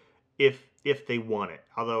trade if they want it.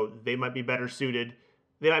 Although they might be better suited,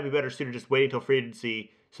 just waiting until free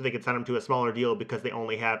agency so they can sign him to a smaller deal because they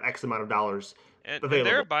only have X amount of dollars And they're a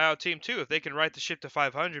available. buyout team too. If they can right the ship to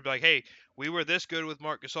 500, be like, hey, we were this good with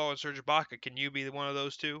Marc Gasol and Serge Ibaka. Can you be one of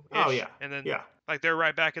those two Oh ish? yeah, And then yeah. like they're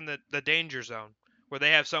right back in the danger zone where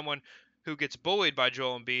they have someone who gets bullied by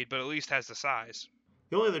Joel Embiid, but at least has the size.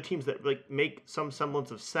 The only other teams that like make some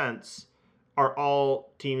semblance of sense are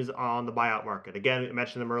all teams on the buyout market. Again, I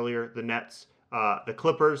mentioned them earlier. The Nets, the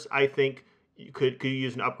Clippers. I think you could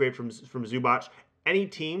use an upgrade from Zubac. Any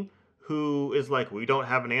team who is like, we don't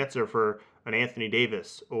have an answer for an Anthony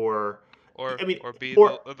Davis, or Or I mean, or be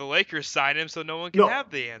or the Lakers sign him so no one can no,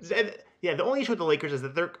 have the answer. yeah. The only issue with the Lakers is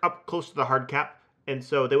that they're up close to the hard cap, and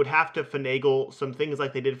so they would have to finagle some things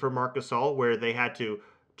like they did for Marc Gasol, where they had to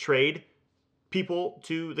trade people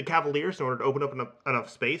to the Cavaliers in order to open up enough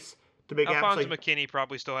space to make apps Alphonso like. McKinney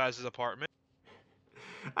probably still has his apartment.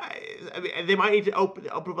 I mean, they might need to open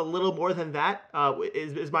up a little more than that.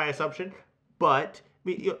 Is my assumption, but I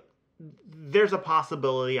mean, there's a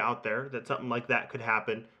possibility out there that something like that could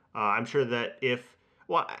happen. I'm sure that if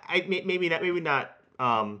maybe not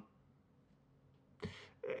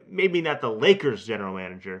maybe not the Lakers general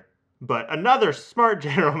manager, but another smart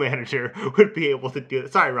general manager would be able to do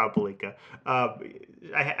it. Sorry, Rob Pelinka. I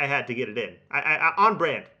had to get it in. I on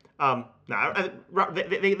brand.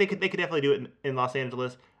 They could definitely do it in Los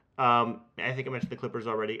Angeles. I think I mentioned the Clippers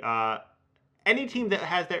already. Any team that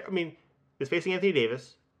has is facing Anthony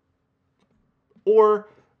Davis, or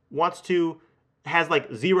has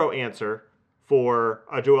like zero answer for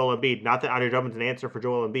Joel Embiid. Not that Andre Drummond's an answer for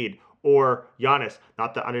Joel Embiid, or Giannis.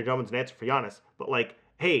 Not that Andre Drummond's an answer for Giannis, but like,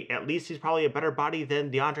 hey, at least he's probably a better body than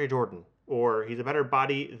DeAndre Jordan, or he's a better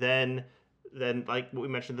body than like what we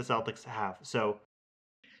mentioned the Celtics have. So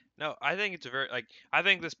No, I think it's I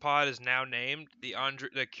think this pod is now named the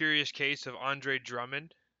curious case of Andre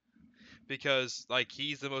Drummond, because like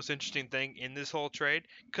he's the most interesting thing in this whole trade.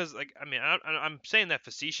 Because like I mean I'm saying that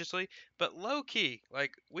facetiously, but low key,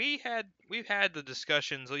 like we've had the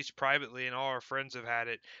discussions, at least privately, and all our friends have had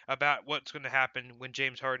it, about what's going to happen when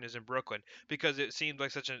James Harden is in Brooklyn, because it seemed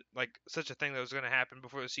like such a thing that was going to happen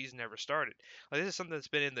before the season ever started. Like, this is something that's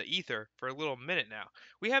been in the ether for a little minute now.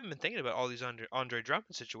 We haven't been thinking about all these Andre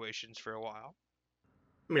Drummond situations for a while.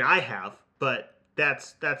 I mean, I have, but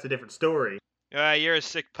that's a different story. You're a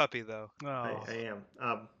sick puppy, though. Oh, I am.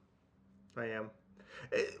 I am.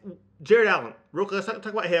 Jared Allen. Real quick, let's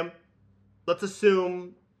talk about him. Let's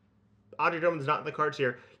assume Andre Drummond's not in the cards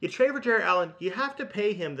here. You trade for Jared Allen. You have to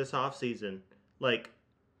pay him this offseason. Like,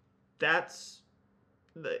 that's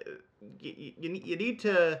you need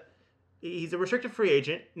to He's a restricted free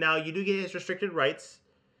agent. Now, you do get his restricted rights.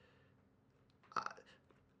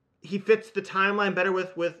 He fits the timeline better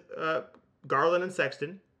with Garland and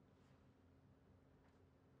Sexton.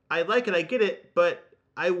 I like it, I get it, but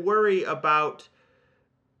I worry about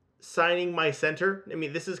signing my center. I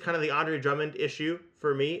mean, this is kind of the Andre Drummond issue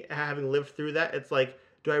for me, having lived through that. It's like,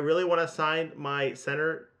 do I really want to sign my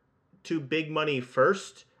center to big money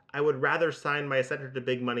first? I would rather sign my center to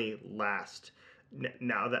big money last.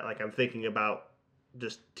 Now that like I'm thinking about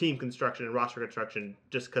just team construction and roster construction,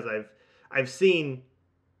 just because I've seen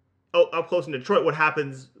up close in Detroit what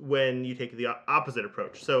happens when you take the opposite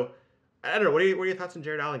approach. So I don't know. What are your thoughts on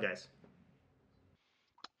Jared Allen, guys?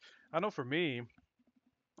 I know for me,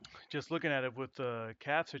 just looking at it with the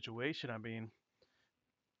Cavs situation, I mean,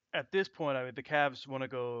 at this point, I mean, the Cavs want to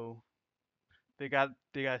go. They got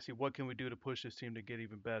to see what can we do to push this team to get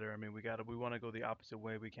even better. I mean, we want to go the opposite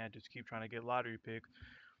way. We can't just keep trying to get lottery picks.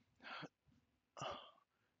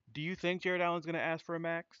 Do you think Jared Allen's going to ask for a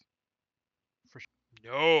max?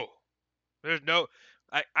 No. There's no.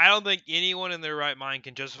 I don't think anyone in their right mind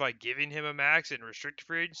can justify giving him a max in restricted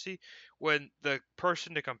free agency when the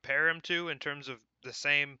person to compare him to in terms of the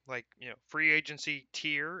same free agency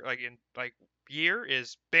tier year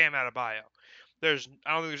is Bam Adebayo. I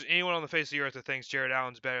don't think there's anyone on the face of the earth that thinks Jared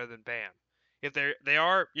Allen's better than Bam. If they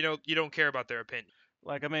are, you don't care about their opinion.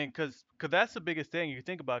 Like, I mean, because that's the biggest thing you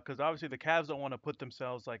think about. Because obviously the Cavs don't want to put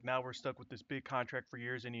themselves like now we're stuck with this big contract for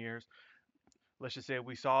years and years. Let's just say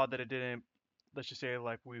we saw that it didn't. Let's just say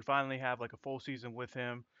like we finally have like a full season with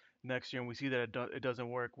him next year, and we see that it doesn't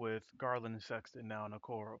work with Garland and Sexton now and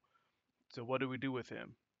Okoro. So what do we do with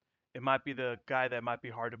him? It might be the guy that might be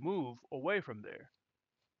hard to move away from there.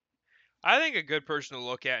 I think a good person to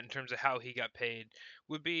look at in terms of how he got paid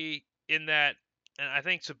would be in that, and I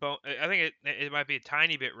think it might be a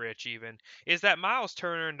tiny bit rich even, is that Miles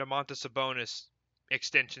Turner and Domantas Sabonis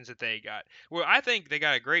extensions that they got. Well, I think they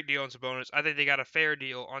got a great deal on Sabonis. I think they got a fair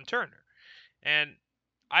deal on Turner. And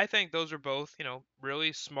I think those are both,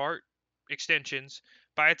 really smart extensions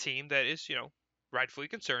by a team that is, rightfully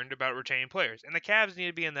concerned about retaining players. And the Cavs need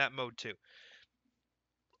to be in that mode too.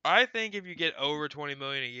 I think if you get over 20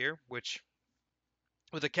 million a year, which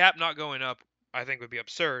with the cap not going up, I think would be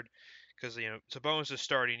absurd because Sabonis'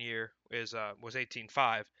 starting year was 18.5.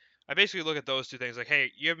 I basically look at those two things like,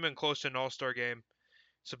 hey, you haven't been close to an All-Star game.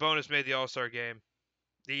 Sabonis made the All-Star game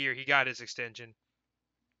the year he got his extension.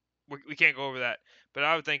 We can't go over that, but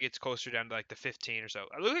I would think it's closer down to like the 15 or so.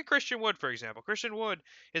 I look at Christian Wood, for example. Christian Wood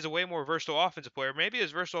is a way more versatile offensive player, maybe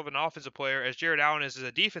as versatile of an offensive player as Jared Allen is as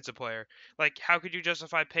a defensive player. Like, how could you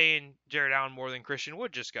justify paying Jared Allen more than Christian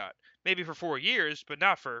Wood just got? Maybe for 4 years, but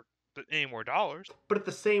not for any more dollars. But at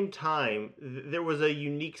the same time, there was a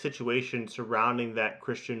unique situation surrounding that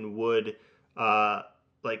Christian Wood.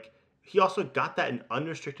 Like, he also got that an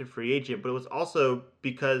unrestricted free agent, but it was also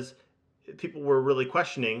because people were really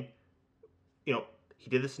questioning, he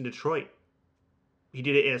did this in Detroit. He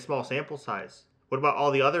did it in a small sample size. What about all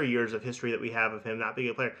the other years of history that we have of him not being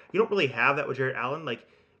a player? You don't really have that with Jared Allen. Like,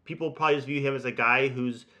 people probably just view him as a guy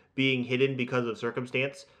who's being hidden because of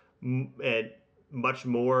circumstance, and much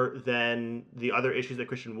more than the other issues that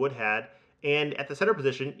Christian Wood had. And at the center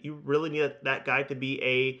position, you really need that guy to be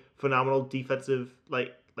a phenomenal defensive,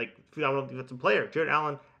 phenomenal defensive player. Jared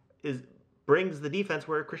Allen brings the defense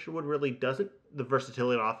where Christian Wood really doesn't. The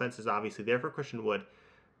versatility on offense is obviously there for Christian Wood,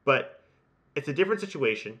 but it's a different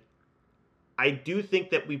situation. I do think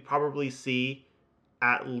that we probably see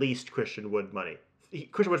at least Christian Wood money.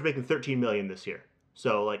 Christian Wood's making $13 million this year,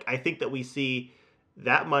 so I think that we see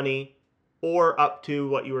that money or up to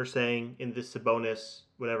what you were saying in this Sabonis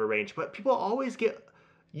whatever range. But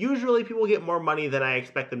usually people get more money than I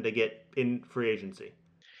expect them to get in free agency.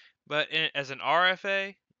 But as an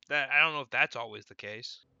RFA, I don't know if that's always the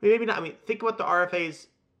case. Maybe not. I mean, think about the RFAs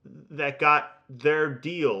that got their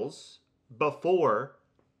deals before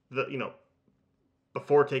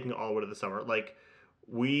before taking Allwood of the summer. Like,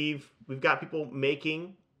 we've got people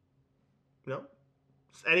making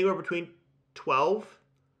anywhere between $12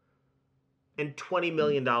 and $20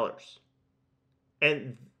 million,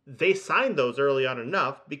 and they signed those early on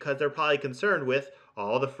enough because they're probably concerned with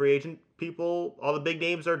all the free agent people, all the big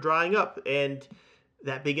names are drying up, and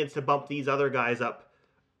that begins to bump these other guys up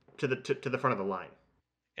to the front of the line.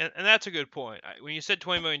 And that's a good point. When you said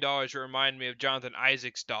 $20 million, it reminded me of Jonathan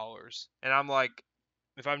Isaac's dollars. And I'm like,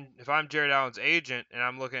 if I'm Jared Allen's agent and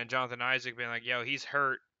I'm looking at Jonathan Isaac being like, yo, he's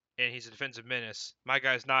hurt and he's a defensive menace. My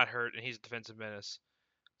guy's not hurt and he's a defensive menace.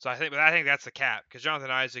 So I think that's the cap, because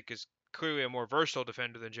Jonathan Isaac is clearly a more versatile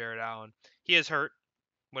defender than Jared Allen. He is hurt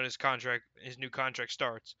when his new contract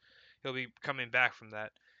starts. He'll be coming back from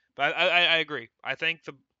that. But I agree. I think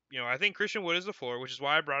I think Christian Wood is the floor, which is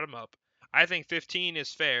why I brought him up. I think 15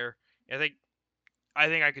 is fair. I think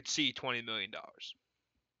I could see $20 million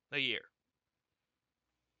a year.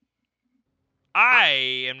 I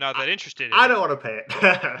am not that interested in I it. don't want to pay it.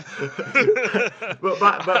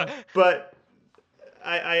 but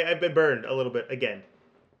I've been burned a little bit again.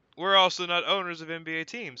 We're also not owners of NBA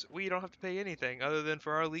teams. We don't have to pay anything other than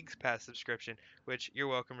for our Leagues Pass subscription, which you're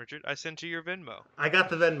welcome, Richard. I sent you your Venmo. I got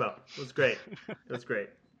the Venmo. It was great. It was great.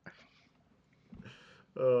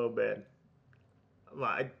 Oh man. Well,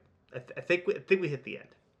 I think we hit the end.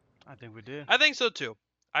 I think we did. I think so too.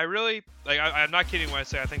 I really I'm not kidding when I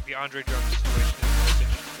say I think the Andre Drummond